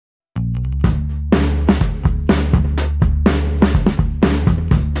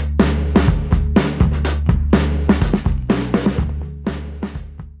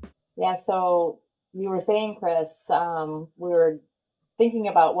Yeah, so you were saying, Chris, we were thinking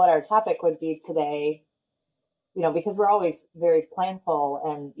about what our topic would be today, because we're always very planful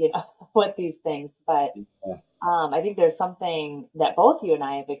and, with these things. But Yeah. I think there's something that both you and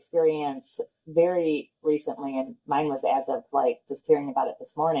I have experienced very recently, and mine was as of like just hearing about it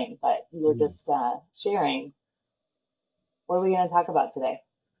this morning, but you were Mhm. just sharing. What are we going to talk about today?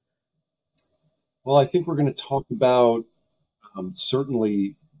 Well, I think we're going to talk about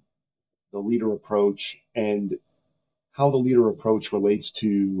certainly the leader approach and how the leader approach relates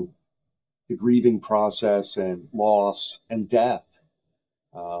to the grieving process and loss and death.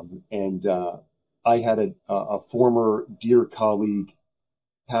 And I had a former dear colleague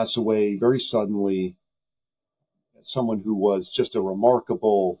pass away very suddenly, someone who was just a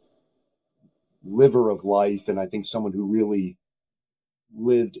remarkable liver of life, and I think someone who really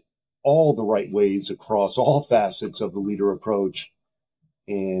lived all the right ways across all facets of the leader approach.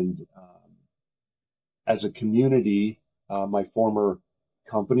 And as a community, my former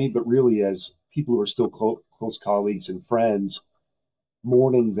company, but really as people who are still close colleagues and friends,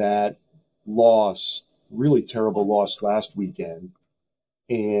 mourning that loss, really terrible loss last weekend,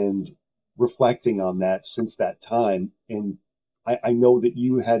 and reflecting on that since that time. And I know that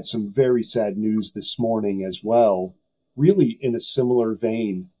you had some very sad news this morning as well, really in a similar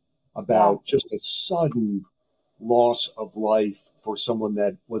vein Yeah, about just a sudden loss of life for someone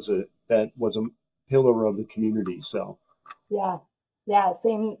that was a pillar of the community. So yeah, yeah.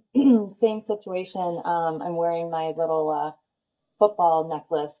 Same, same situation. I'm wearing my little football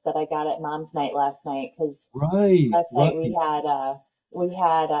necklace that I got at mom's night last night because right, last night right. we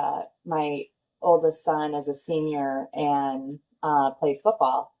had my oldest son as a senior and plays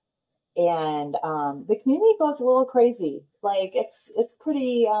football, and the community goes a little crazy. Like it's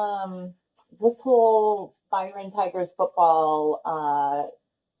pretty. This whole Byron Tigers football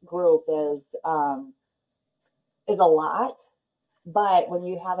group is a lot, but when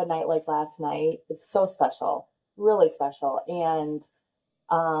you have a night like last night, it's so special, really special, and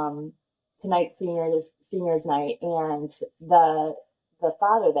um, tonight's seniors night, and the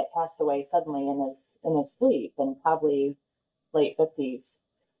father that passed away suddenly in his sleep, and probably late 50s.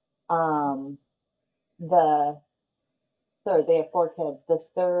 Um, the third, they have four kids. The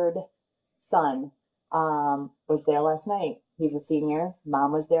third son was there last night. He's a senior.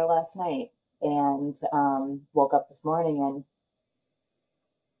 Mom was there last night, and woke up this morning and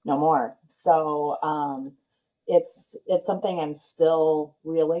no more. So it's something I'm still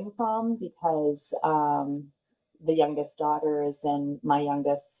reeling from because the youngest daughter is in my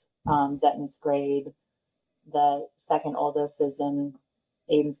youngest Denton's grade. The second oldest is in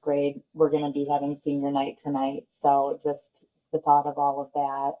Aiden's grade. We're going to be having senior night tonight, so just the thought of all of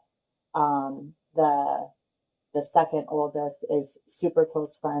that. The second oldest is super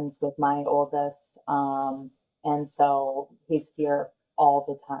close friends with my oldest. And so he's here all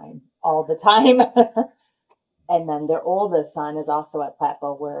the time. And then their oldest son is also at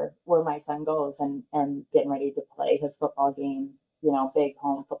Platteville where my son goes and getting ready to play his football game, big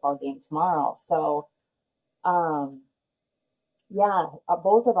home football game tomorrow. So, um, yeah,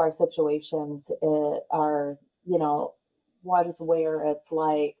 both of our situations are, ones where it's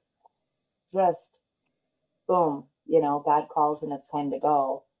like just boom, God calls and it's time to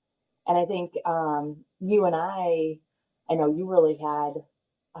go. And I think you and I know you really had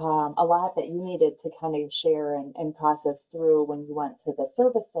a lot that you needed to kind of share and process through when you went to the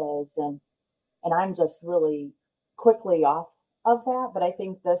services, and I'm just really quickly off of that. But I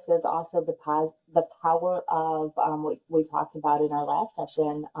think this is also the power of what we talked about in our last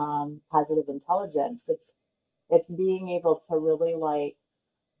session, positive intelligence. It's being able to really like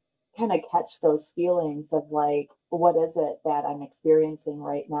kind of catch those feelings of like, what is it that I'm experiencing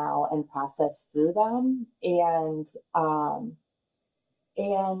right now and process through them. And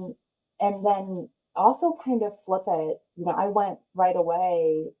and then also kind of flip it. I went right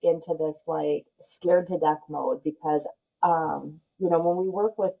away into this like scared to death mode because, when we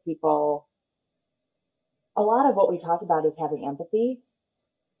work with people, a lot of what we talk about is having empathy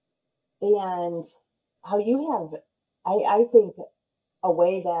and how you have, I think a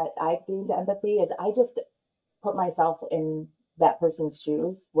way that I've gained empathy is I just put myself in that person's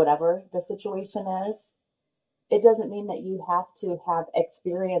shoes, whatever the situation is. It doesn't mean that you have to have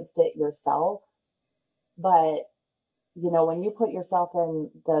experienced it yourself, but when you put yourself in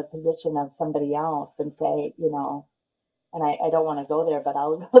the position of somebody else and say, and I don't want to go there, but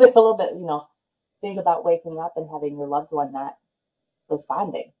I'll go there a little bit, think about waking up and having your loved one not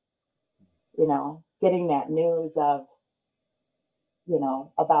responding, getting that news of,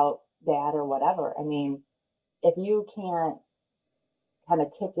 about that or whatever. I mean, if you can't kind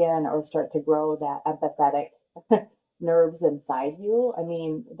of kick in or start to grow that empathetic nerves inside you. I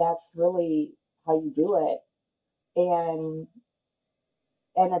mean, that's really how you do it. And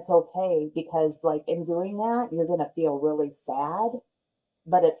it's okay because like in doing that, you're going to feel really sad,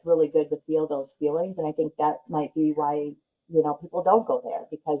 but it's really good to feel those feelings. And I think that might be why, people don't go there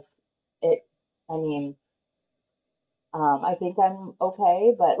because it, I mean, I think I'm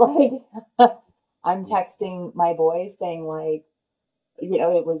okay, but like I'm texting my boys saying like,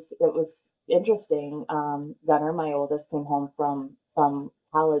 it was interesting. Gunnar, my oldest, came home from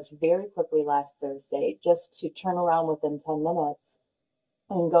college very quickly last Thursday, just to turn around within 10 minutes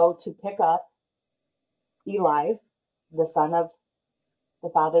and go to pick up Eli, the son of the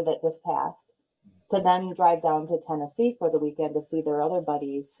father that just passed, to then drive down to Tennessee for the weekend to see their other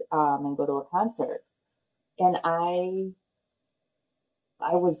buddies and go to a concert. And I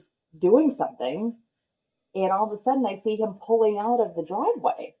was doing something, and all of a sudden I see him pulling out of the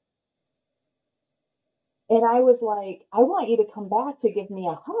driveway. And I was like, I want you to come back to give me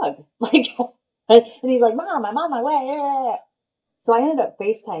a hug. Like, and he's like, Mom, I'm on my way. So I ended up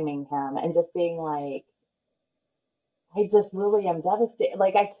FaceTiming him and just being like, I just really am devastated.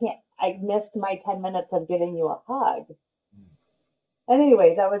 Like, I missed my 10 minutes of giving you a hug. And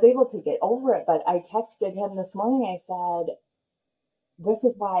anyways, I was able to get over it, but I texted him this morning. I said, this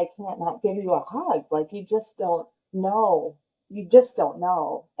is why I can't not give you a hug. Like, you just don't know. You just don't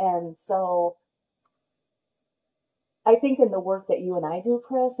know. And so I think in the work that you and I do,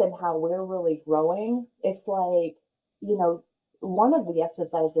 Chris, and how we're really growing, it's like, one of the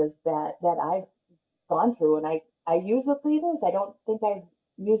exercises that I've gone through and I use with leaders, I don't think I've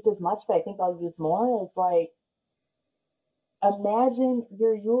used as much, but I think I'll use more, is like, imagine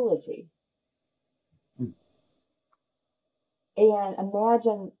your eulogy and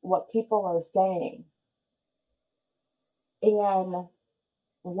imagine what people are saying. And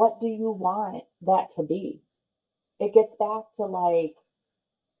what do you want that to be? It gets back to like,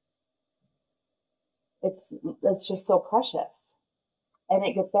 it's just so precious. And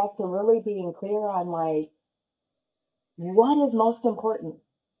it gets back to really being clear on like, what is most important?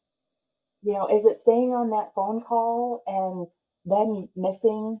 Is it staying on that phone call and then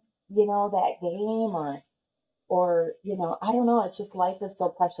missing, that game, or, I don't know. It's just, life is so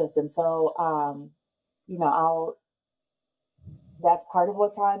precious. And so, that's part of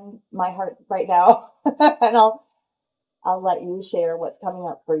what's on my heart right now. And I'll let you share what's coming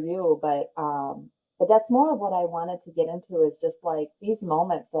up for you. But that's more of what I wanted to get into, is just like these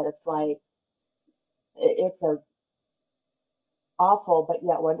moments that it's like, it's a awful but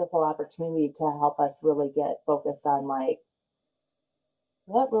yet wonderful opportunity to help us really get focused on like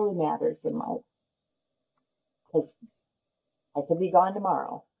what really matters in life, because I could be gone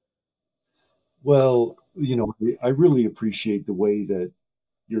tomorrow. Well, I really appreciate the way that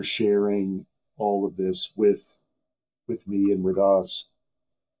you're sharing all of this with me and with us.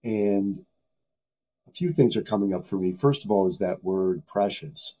 And a few things are coming up for me. First of all, is that word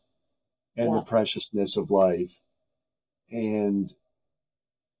precious and the Yeah. preciousness of life. And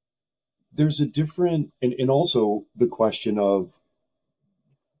there's a different, and also the question of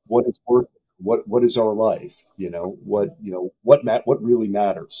what is worth it? What is our life? What really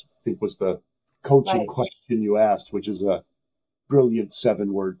matters, I think was the coaching Right. question you asked, which is a brilliant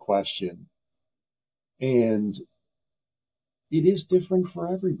 7-word question. And it is different for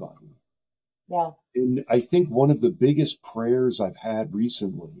everybody. Yeah. And I think one of the biggest prayers I've had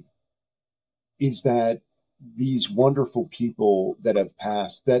recently is that these wonderful people that have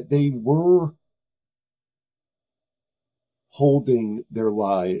passed, that they were holding their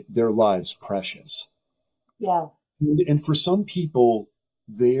lives precious. Yeah. And for some people,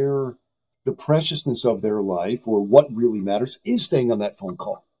 the preciousness of their life, or what really matters, is staying on that phone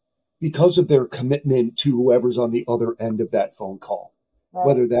call because of their commitment to whoever's on the other end of that phone call, Right.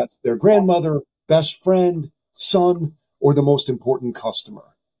 whether that's their Yes. grandmother, best friend, son, or the most important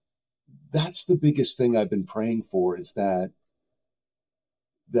customer. That's the biggest thing I've been praying for, is that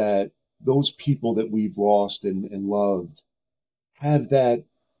those people that we've lost and loved have that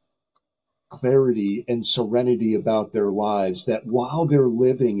clarity and serenity about their lives, that while they're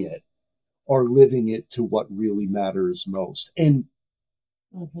living it, are living it to what really matters most. Hmm.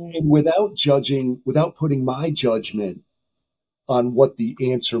 And without judging, without putting my judgment on what the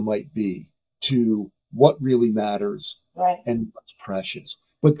answer might be to what really matters Right. and what's precious,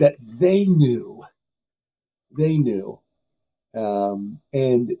 but that they knew.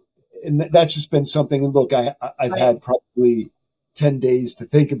 And that's just been something. And look, I've Right. had probably 10 days to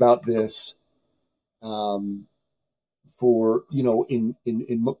think about this, um, for, in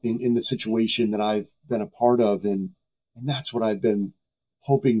the situation that I've been a part of. And that's what I've been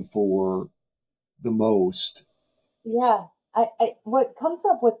hoping for the most. Yeah. What comes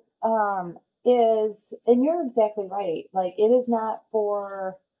up with is, and you're exactly right. Like, it is not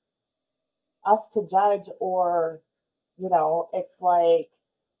for us to judge, or, it's like,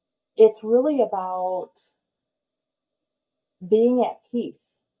 it's really about being at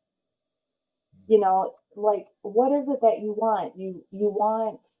peace. Like, what is it that you want? You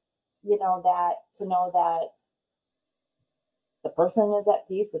want, that, to know that the person is at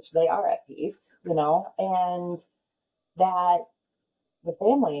peace, which they are at peace, and that the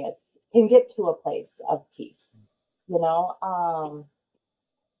family is can get to a place of peace, you know,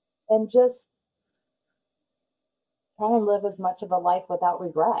 and just try and live as much of a life without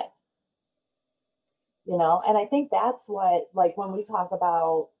regret, and I think that's what, like, when we talk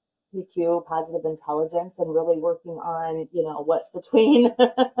about PQ, positive intelligence, and really working on, what's between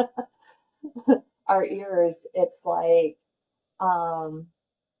our ears, it's like, um,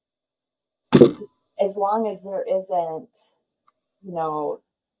 as long as there isn't, you know,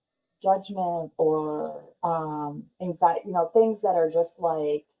 judgment or anxiety, things that are just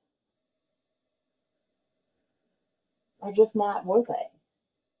not worth it,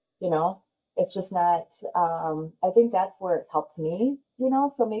 you know. It's just not. I think that's where it's helped me,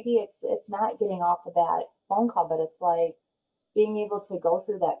 So maybe it's not getting off of that phone call, but it's like being able to go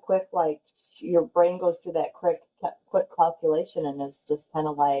through that quick, like, your brain goes through that quick calculation, and it's just kind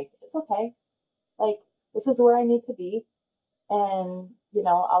of like, it's okay. Like, this is where I need to be, and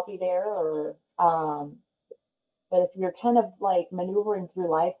I'll be there. Or but if you're kind of like maneuvering through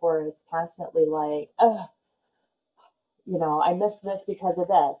life where it's constantly like, I missed this because of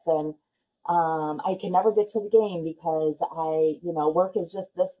this, and I can never get to the game because work is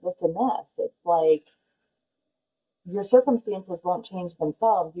just this, and this. It's like your circumstances won't change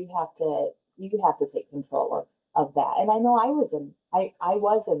themselves. You have to take control of that. And I know I was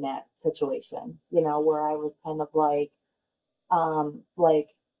in that situation, where I was kind of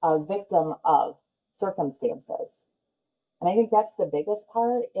like a victim of circumstances. And I think that's the biggest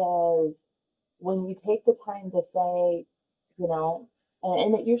part, is when you take the time to say, you know,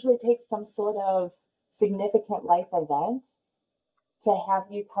 and it usually takes some sort of significant life event to have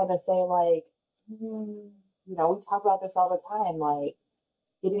you kind of say, like, we talk about this all the time, like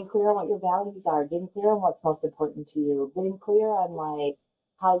getting clear on what your values are, getting clear on what's most important to you, getting clear on like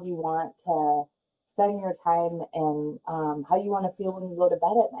how you want to spend your time, and how you want to feel when you go to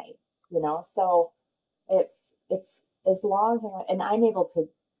bed at night, So it's as long, and I'm able to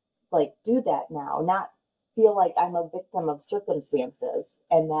like do that now, not feel like I'm a victim of circumstances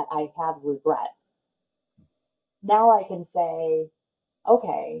and that I have regret. Now I can say,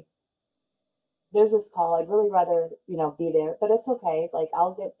 okay, there's this call. I'd really rather, be there, but it's okay. Like,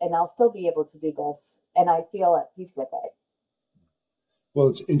 I'll still be able to do this, and I feel at peace with it. Well,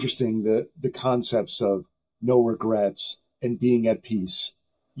 it's interesting that the concepts of no regrets and being at peace,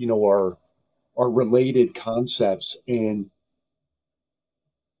 are related concepts. And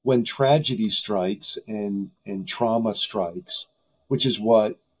when tragedy strikes and trauma strikes, which is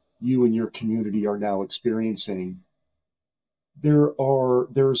what you and your community are now experiencing, there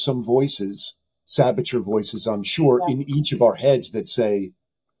are some voices, saboteur voices, I'm sure, Yeah. in each of our heads that say,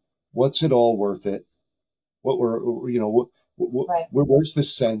 "What's it all worth it? What we're, Right. where's the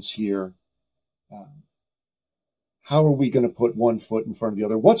sense here? Uh, how are we going to put one foot in front of the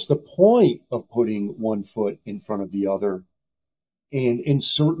other? What's the point of putting one foot in front of the other?" And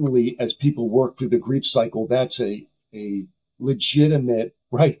certainly, as people work through the grief cycle, that's a legitimate,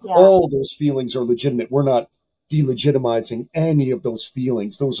 right? Yeah. All those feelings are legitimate. We're not delegitimizing any of those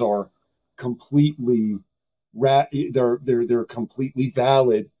feelings. Those are completely they're completely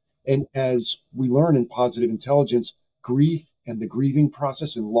valid. And as we learn in positive intelligence, grief and the grieving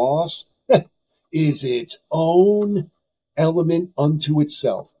process and loss is its own element unto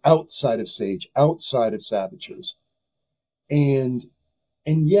itself, outside of sage, outside of saboteurs. And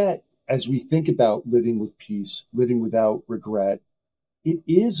and yet, as we think about living with peace, living without regret, it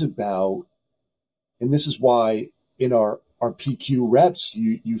is about, and this is why in our PQ reps,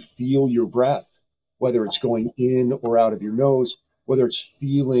 you feel your breath, whether it's going in or out of your nose, whether it's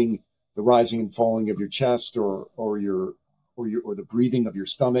feeling the rising and falling of your chest, or the breathing of your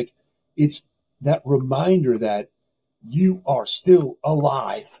stomach. It's that reminder that you are still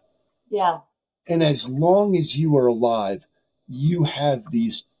alive. Yeah. And as long as you are alive, you have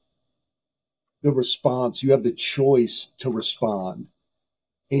the response, you have the choice to respond.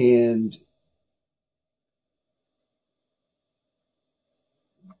 And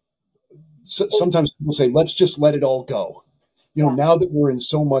sometimes people say, let's just let it all go. Yeah. Now that we're in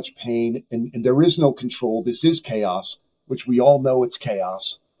so much pain, and there is no control, this is chaos. which we all know it's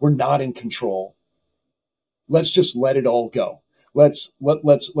chaos. We're not in control. Let's just let it all go. Let's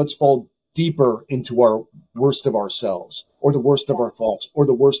fall deeper into our worst of ourselves, or the worst of our thoughts, or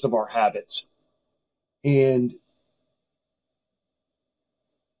the worst of our habits. And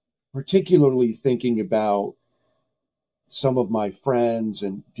particularly thinking about some of my friends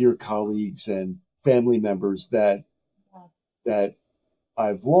and dear colleagues and family members that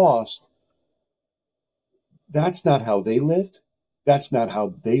I've lost, that's not how they lived. That's not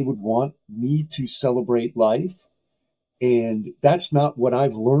how they would want me to celebrate life. And that's not what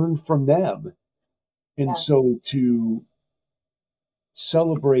I've learned from them. And Yeah. so to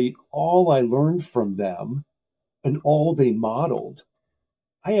celebrate all I learned from them and all they modeled,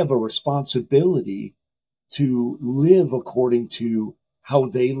 I have a responsibility to live according to how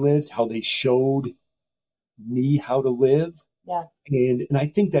they lived, how they showed me how to live. Yeah. And I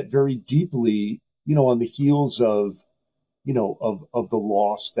think that very deeply, on the heels of, of the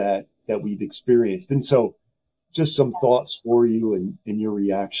loss that we've experienced. And so just some thoughts for you and your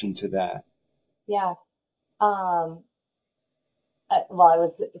reaction to that. Yeah. Um, well, I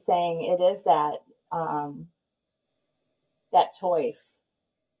was saying it is um, that choice,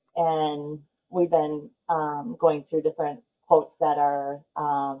 and we've been going through different quotes that are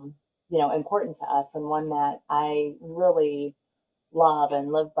important to us, and one that I really love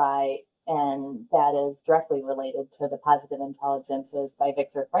and live by, and that is directly related to the positive intelligence, is by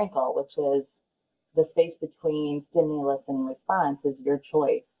Viktor Frankl, which is the space between stimulus and response is your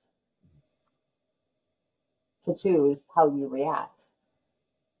choice to choose how you react.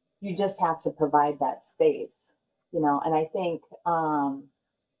 You just have to provide that space, and I think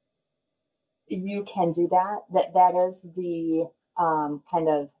you can do that. That is the kind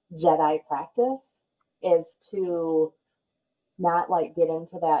of Jedi practice, is to not like get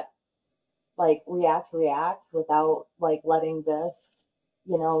into that like react without like letting this,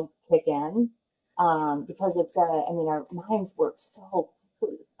 kick in. Because I mean, our minds work so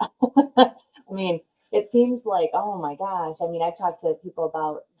quickly. I mean, it seems like, oh my gosh. I mean, I've talked to people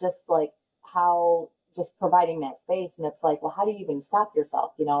about just like how just providing that space, and it's like, well, how do you even stop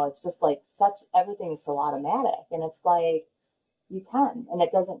yourself? It's just like everything's so automatic, and it's like, you can, and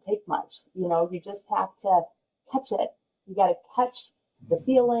it doesn't take much. You just have to catch it. You got to catch the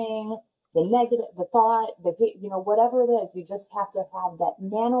feeling, the negative, the thought, whatever it is. You just have to have that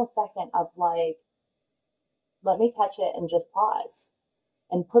nanosecond of like, let me catch it and just pause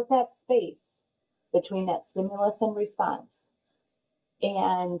and put that space between that stimulus and response.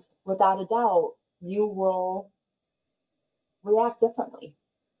 And without a doubt, you will react differently,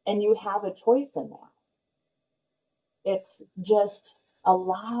 and you have a choice in that. It's just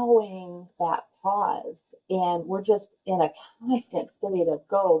allowing that pause. And we're just in a constant state of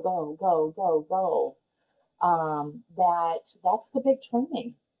go, go, go, go, go. That's the big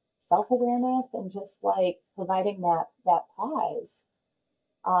training. Self-awareness and just like providing that pause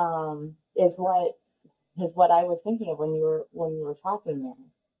is what I was thinking of when you were talking there.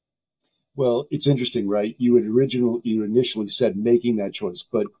 Well, it's interesting, right? You initially said making that choice,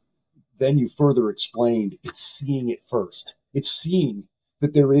 but then you further explained it's seeing it first. It's seeing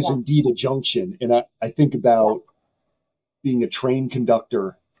that there is Yeah, indeed a junction. And I think yeah, about being a train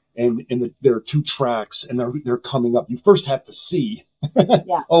conductor, and there are two tracks and they're coming up. You first have to see,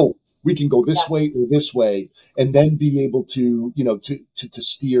 yeah, oh, we can go yeah, this way or this way, and then be able to, to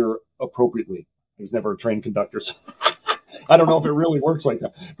steer appropriately. I was never a train conductor, so I don't know if it really works like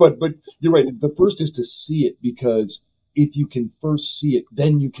that. But you're right. The first is to see it, because if you can first see it,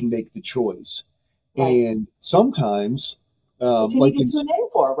 then you can make the choice. right. And sometimes, But you need like to tune in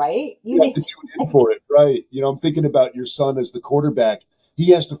for, right? You you have need to to, tune in for it, right? I'm thinking about your son as the quarterback.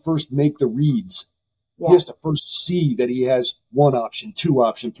 He has to first make the reads. He yeah, has to first see that he has one option, two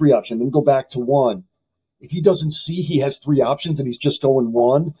option, three option, then go back to one. If he doesn't see he has three options and he's just going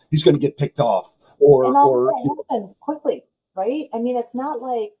one, he's going to get picked off. and Or, all of or that happens quickly, right? I mean, it's not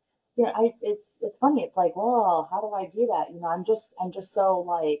like, it's funny. It's like, well, how do I do that? I'm just so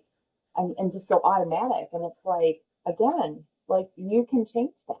like, I'm just so automatic, and it's like, again, like you can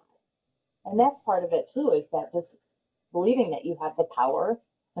change that, and that's part of it too. Is that just believing that you have the power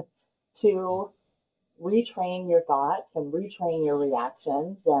to retrain your thoughts and retrain your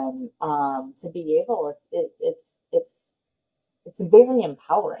reactions, and to be able, it's very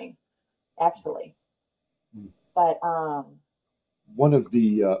empowering, actually. But one of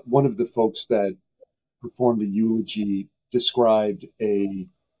the folks that performed a eulogy described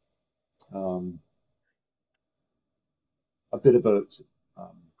um, a bit of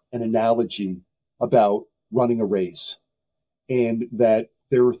um, an analogy about running a race, and that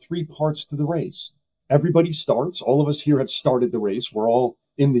there are three parts to the race. everybody starts. All of us here have started the race. We're all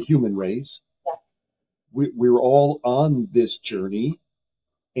in the human race. Yeah. We're all on this journey,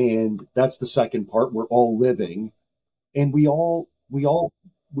 and that's the second part. We're all living, and we all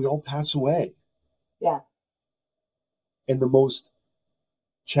pass away. Yeah. And the most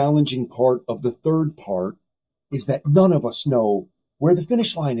challenging part of the third part is that none of us know where the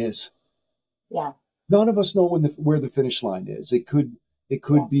finish line is. Yeah. None of us know where the finish line is. It Yeah.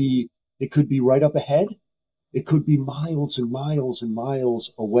 could be right up ahead. It could be miles and miles and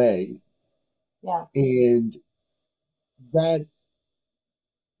miles away. Yeah. And that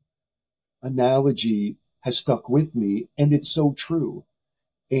analogy has stuck with me, and it's so true.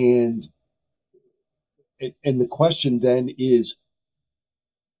 And and the question then is,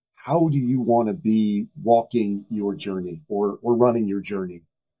 how do you want to be walking your journey, or running your journey?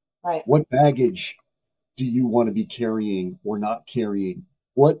 Right. What baggage do you want to be carrying or not carrying?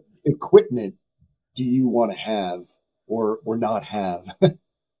 What equipment do you want to have or not have?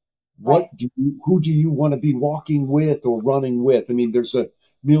 Right. Who do you want to be walking with or running with? I mean, there's a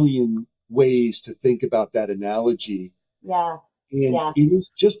million ways to think about that analogy. Yeah. And Yeah. it is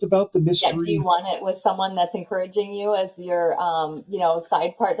just about the Yeah. Do you mystery. want it with someone that's encouraging you as your,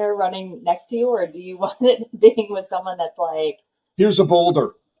 side partner running next to you, or do you want it being with someone that's like Here's a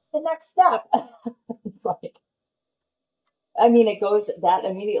boulder. the next step? It's like, I mean, that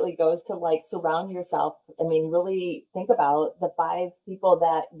immediately goes to like surround yourself. I mean, really think about the five people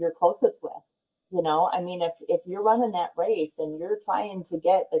that you're closest with. I mean, if you're running that race and you're trying to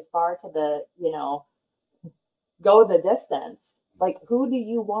get as far to go the distance, like who do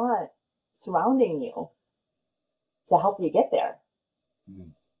you want surrounding you to help you get there?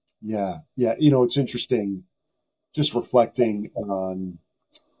 Yeah. Yeah. It's interesting just reflecting on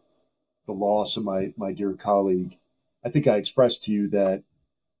the loss of my dear colleague. I think I expressed to you that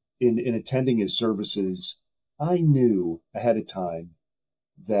in attending his services, I knew ahead of time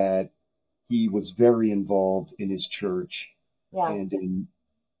that he was very involved in his church Yeah. and in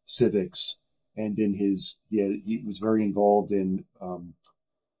civics, and he was very involved in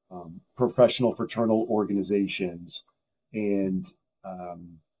professional fraternal organizations, and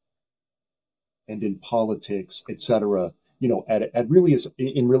um, and in politics, etc. At really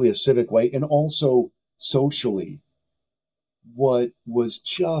in really a civic way, and also socially. What was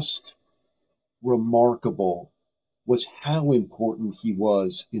just remarkable was how important he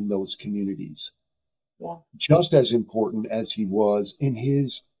was in those communities. Yeah. Just as important as he was in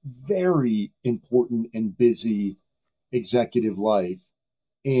his very important and busy executive life.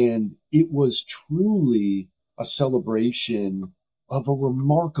 And it was truly a celebration of a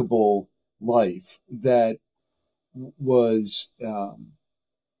remarkable life that was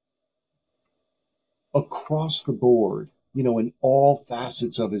across the board, in all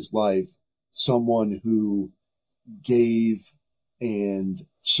facets of his life, someone who gave and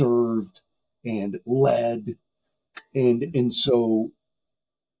served and led. And so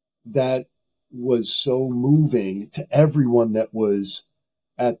that was so moving to everyone that was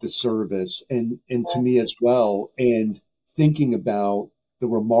at the service, and to me as well. And thinking about the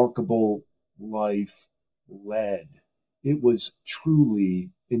remarkable life led, it was truly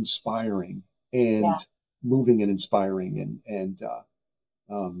inspiring Yeah. and moving and inspiring, and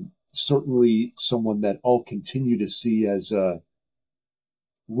certainly someone that I'll continue to see as a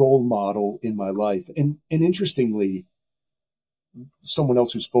role model in my life. And interestingly, someone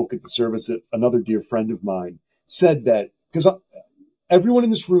else who spoke at the service, another dear friend of mine, said that because everyone in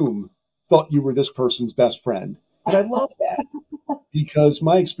this room thought you were this person's best friend. And I love that, because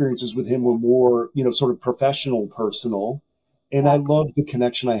my experiences with him were more, sort of professional, personal. And I Yeah. loved the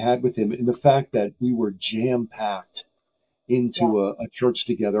connection I had with him, and the fact that we were jam packed Yeah. into a church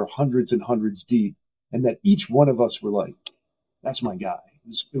together, hundreds and hundreds deep, and that each one of us were like, that's my guy. It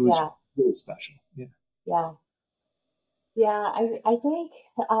was Yeah. really special. Yeah. Yeah. Yeah. I think,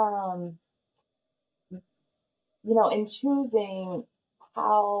 um, in choosing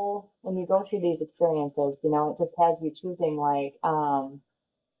how, when you go through these experiences, it just has you choosing like,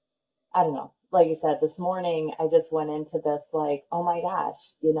 I don't know, like you said, this morning, I just went into this like, oh my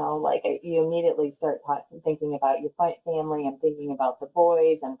gosh, like you immediately start thinking about your family and thinking about the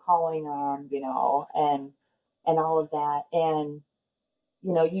boys and calling them, and all of that. And,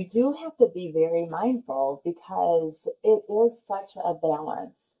 you do have to be very mindful because it is such a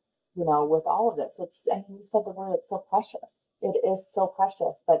balance, with all of this. And you said the word, it's so precious. It is so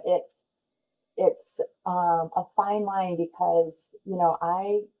precious, but it's a fine line because,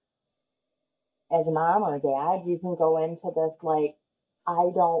 as a mom or a dad, you can go into this like, I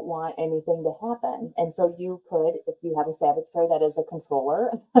don't want anything to happen. And so you could, if you have a Sabbath story that is a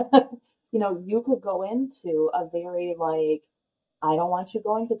controller, you could go into a very like, I don't want you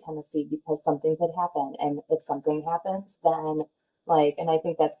going to Tennessee because something could happen. And if something happens, then like, and I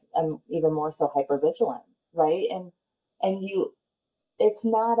think that's even more so hyper vigilant, right? And it's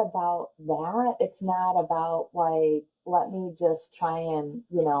not about that. It's not about like, let me just try and,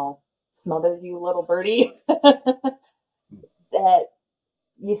 smother you, little birdie. That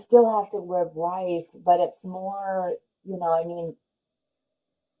you still have to live life, but it's more, I mean,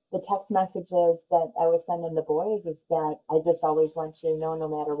 the text messages that I was sending the boys is that I just always want you to know, no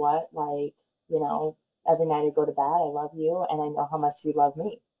matter what, like, you know, every night I go to bed, I love you and I know how much you love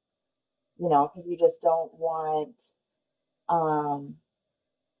me, because you just don't want, um,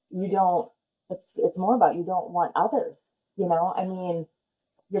 you don't, it's more about you don't want others, I mean,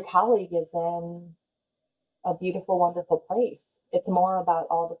 your colleague is in a beautiful, wonderful place. It's more about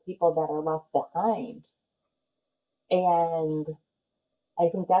all the people that are left behind. And I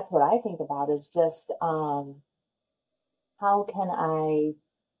think that's what I think about is just, how can I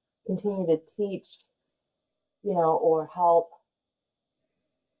continue to teach, or help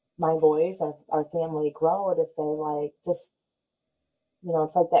my boys, our family grow to say, like, just,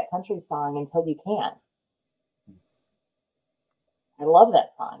 it's like that country song, Until You Can. I love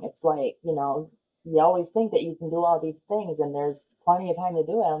that song. It's like, you always think that you can do all these things and there's plenty of time to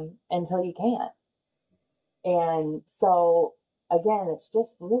do them until you can't. And so, again, it's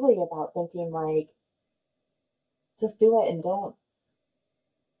just really about thinking, like, just do it and don't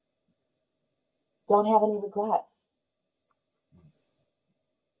have any regrets.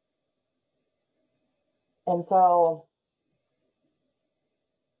 And so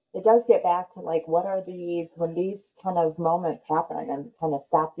it does get back to like, what are these, when these kind of moments happen and kind of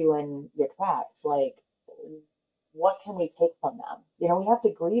stop you in your tracks, like, what can we take from them? We have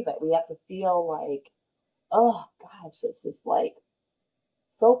to grieve it. We have to feel like, oh gosh, this is like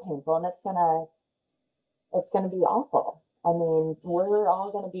so painful and it's gonna be awful. I mean, we're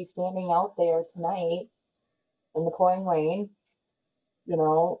all gonna be standing out there tonight in the pouring rain,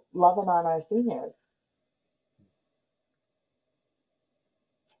 loving on our seniors.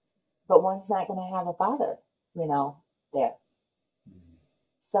 But one's not gonna have a father, there.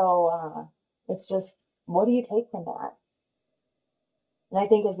 So it's just, what do you take from that? And I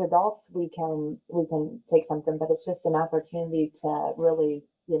think as adults we can take something, but it's just an opportunity to really,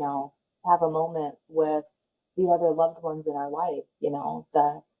 have a moment with the other loved ones in our life,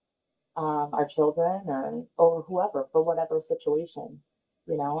 the our children or whoever for whatever situation,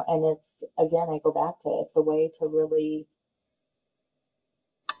 and it's again, I go back to it's a way to really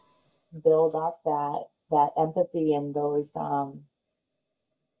build up that empathy and those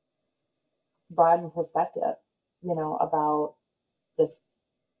broaden perspective, about just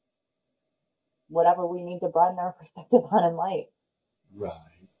whatever we need to broaden our perspective on in life.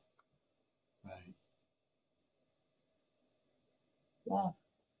 Right. Right. Yeah.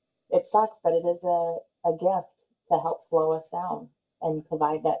 It sucks, but it is a gift to help slow us down and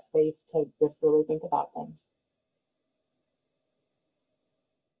provide that space to just really think about things.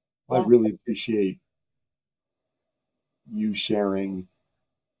 I Yeah. really appreciate you sharing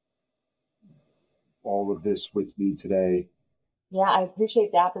all of this with me today. Yeah, I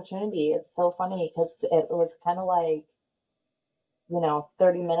appreciate the opportunity. It's so funny because it was kind of like,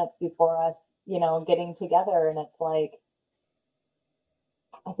 30 minutes before us, getting together. And it's like,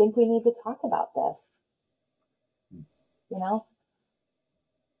 I think we need to talk about this, you know?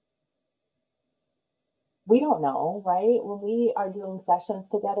 We don't know, right? When we are doing sessions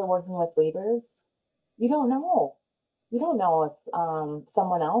together, working with leaders, you don't know. You don't know if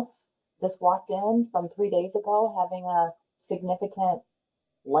someone else just walked in from 3 days ago having a significant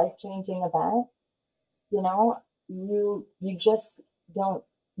life changing event. You know, you just don't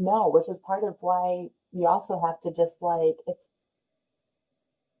know, which is part of why you also have to just like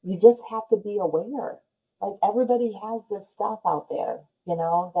you just have to be aware. Like everybody has this stuff out there,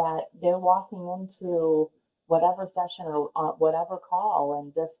 that they're walking into whatever session or whatever call,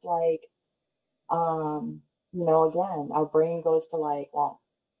 and just like, again, our brain goes to like, well,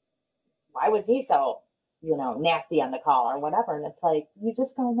 why was he so, nasty on the call or whatever, and it's like you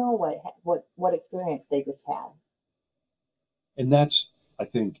just don't know what experience they just had. And that's, I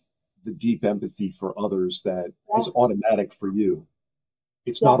think, the deep empathy for others that Yeah, is automatic for you.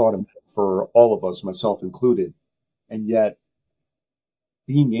 It's yeah, not automatic for all of us, myself included. And yet,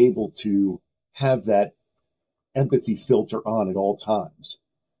 being able to have that empathy filter on at all times,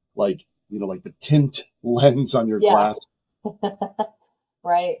 like, like the tint lens on your yeah, glass,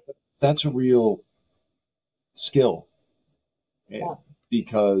 right, that's a real skill. yeah,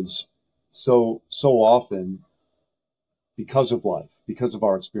 Because so often, because of life, because of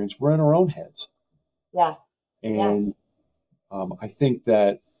our experience, we're in our own heads. Yeah. Yeah. And I think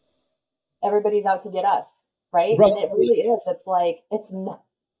that, Everybody's out to get us, right? right, And it really is. It's like, it's not,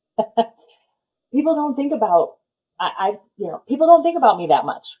 people don't think about, people don't think about me that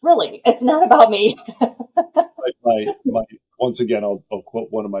much. Really. It's not about me. my once again, I'll quote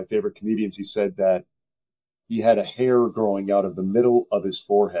one of my favorite comedians. He said that he had a hair growing out of the middle of his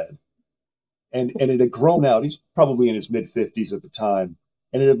forehead, and it had grown out. He's probably in his mid 50s at the time,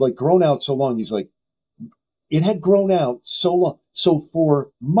 and it had like grown out so long. He's like, it had grown out so long, so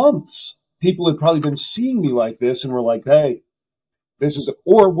for months, people had probably been seeing me like this, and were like, "Hey, this is,"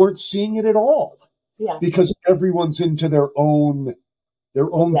 or weren't seeing it at all Yeah. because everyone's into their own thing.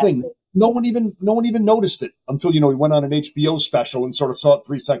 Exactly. No one even noticed it until, he went on an HBO special and sort of saw it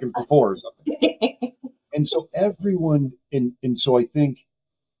 3 seconds before or something. And so everyone, and so I think,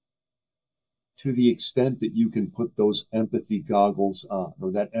 to the extent that you can put those empathy goggles on,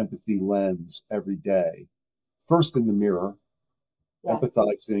 or that empathy lens every day, first in the mirror, Yeah.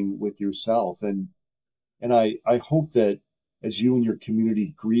 empathizing with yourself. And I hope that as you and your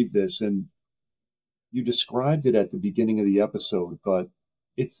community grieve this, and you described it at the beginning of the episode, but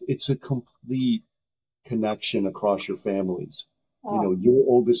it's a complete connection across your families. Oh, Your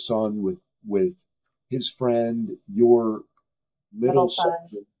oldest son with his friend, your middle middle son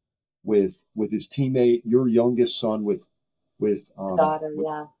son, with his teammate, your youngest son with the daughter. with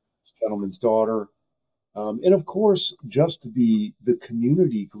Yeah. this gentleman's daughter, and of course just the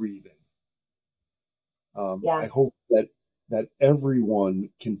community grieving. Yeah. I hope that everyone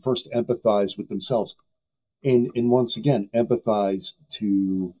can first empathize with themselves, and once again empathize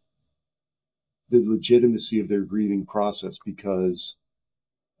to the legitimacy of their grieving process, because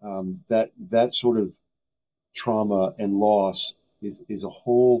that sort of trauma and loss is a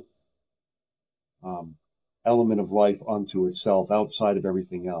whole um, element of life unto itself, outside of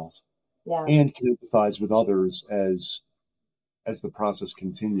everything else, Yeah. and can empathize with others as the process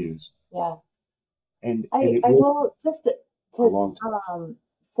continues, Yeah. and it I will will just for a to long time.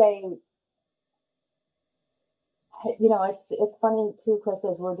 say, it's funny too, Chris,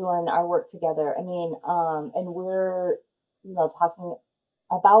 as we're doing our work together. I mean, and we're, talking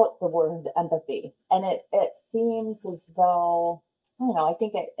about the word empathy, and it seems as though, I don't know, I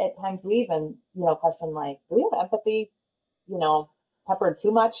think at times we even, question like, do we have empathy, you know, peppered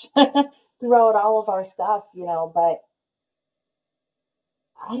too much throughout all of our stuff, but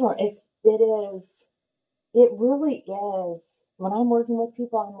I don't, it really is. When I'm working with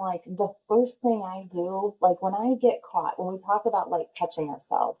people, I'm like, the first thing I do, like when I get caught, when we talk about like touching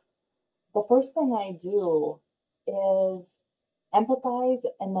ourselves, the first thing I do is empathize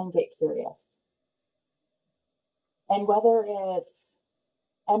and then get curious. And whether it's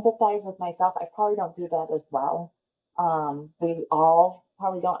empathize with myself, I probably don't do that as well. We all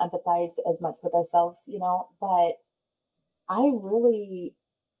probably don't empathize as much with ourselves, but I really,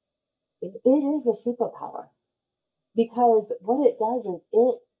 it is a superpower, because what it does is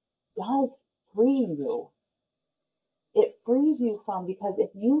it does free you. It frees you from, because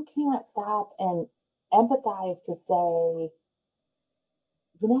if you can't stop and empathize to say,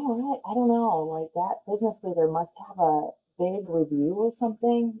 you know what, I don't know, like that business leader must have a big review or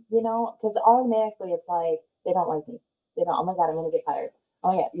something, because automatically it's like, they don't like me. They don't, oh my God, I'm going to get fired.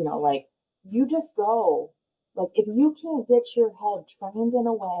 Oh yeah, like you just go, like if you can't get your head trained in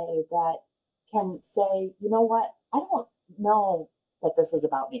a way that can say, you know what, I don't know that this is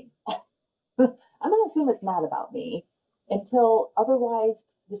about me. I'm going to assume it's not about me until otherwise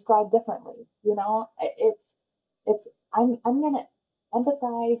described differently. It's, I'm going to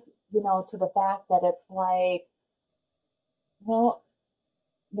empathize, to the fact that it's like, well,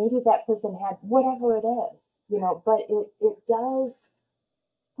 maybe that person had whatever it is, but it does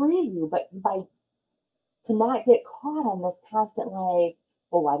free you, but to not get caught on this constant, like,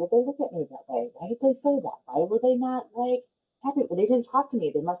 well, why did they look at me that way? Why did they say that? Why were they not like happy? Well, they didn't talk to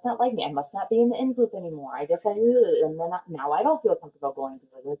me. They must not like me. I must not be in the in group anymore. I guess and then now I don't feel comfortable going to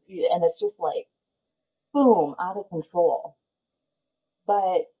it with you. And it's just like, boom, out of control.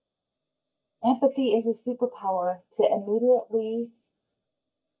 But empathy is a superpower to immediately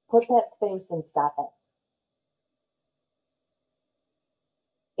put that space and stop it.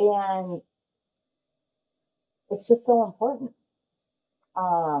 And it's just so important.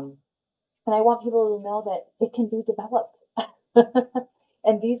 Um, and I want people to know that it can be developed.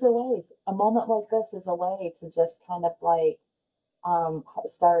 And these are ways. A moment like this is a way to just kind of like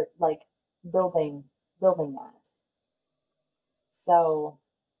start like building that. So,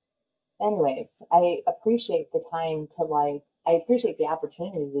 anyways, I appreciate the time to like. I appreciate the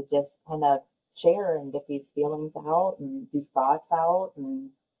opportunity to just kind of share and get these feelings out and these thoughts out and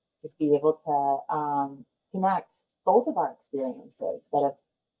just be able to connect both of our experiences that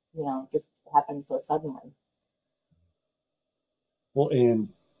have, just happened so suddenly. Well, and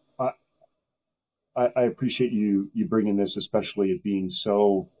I, I appreciate you bringing this, especially it being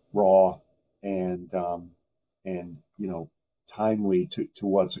so raw and timely to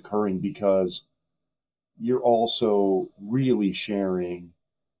what's occurring, because you're also really sharing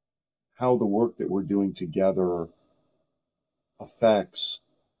how the work that we're doing together affects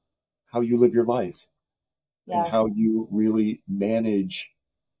how you live your life and Yeah, how you really manage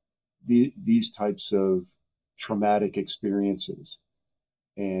these types of traumatic experiences.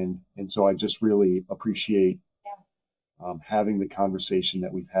 And so I just really appreciate yeah, having the conversation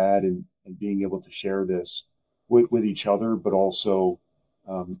that we've had, and being able to share this with each other, but also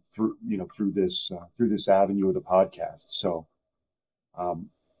through this avenue of the podcast. So um,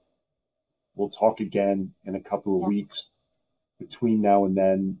 we'll talk again in a couple of yeah, weeks. Between now and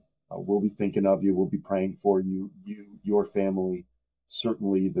then, we'll be thinking of you. We'll be praying for your family,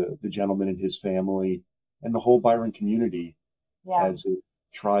 certainly the gentleman and his family, and the whole Byron community yeah, as it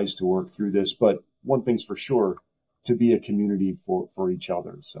tries to work through this. But one thing's for sure, to be a community for each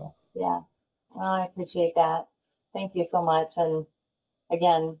other. So yeah. Well, I appreciate that. Thank you so much. And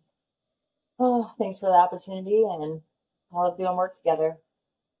again, oh, thanks for the opportunity, and I love doing work together.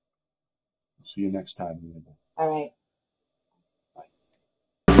 see you next time, Amanda. All right.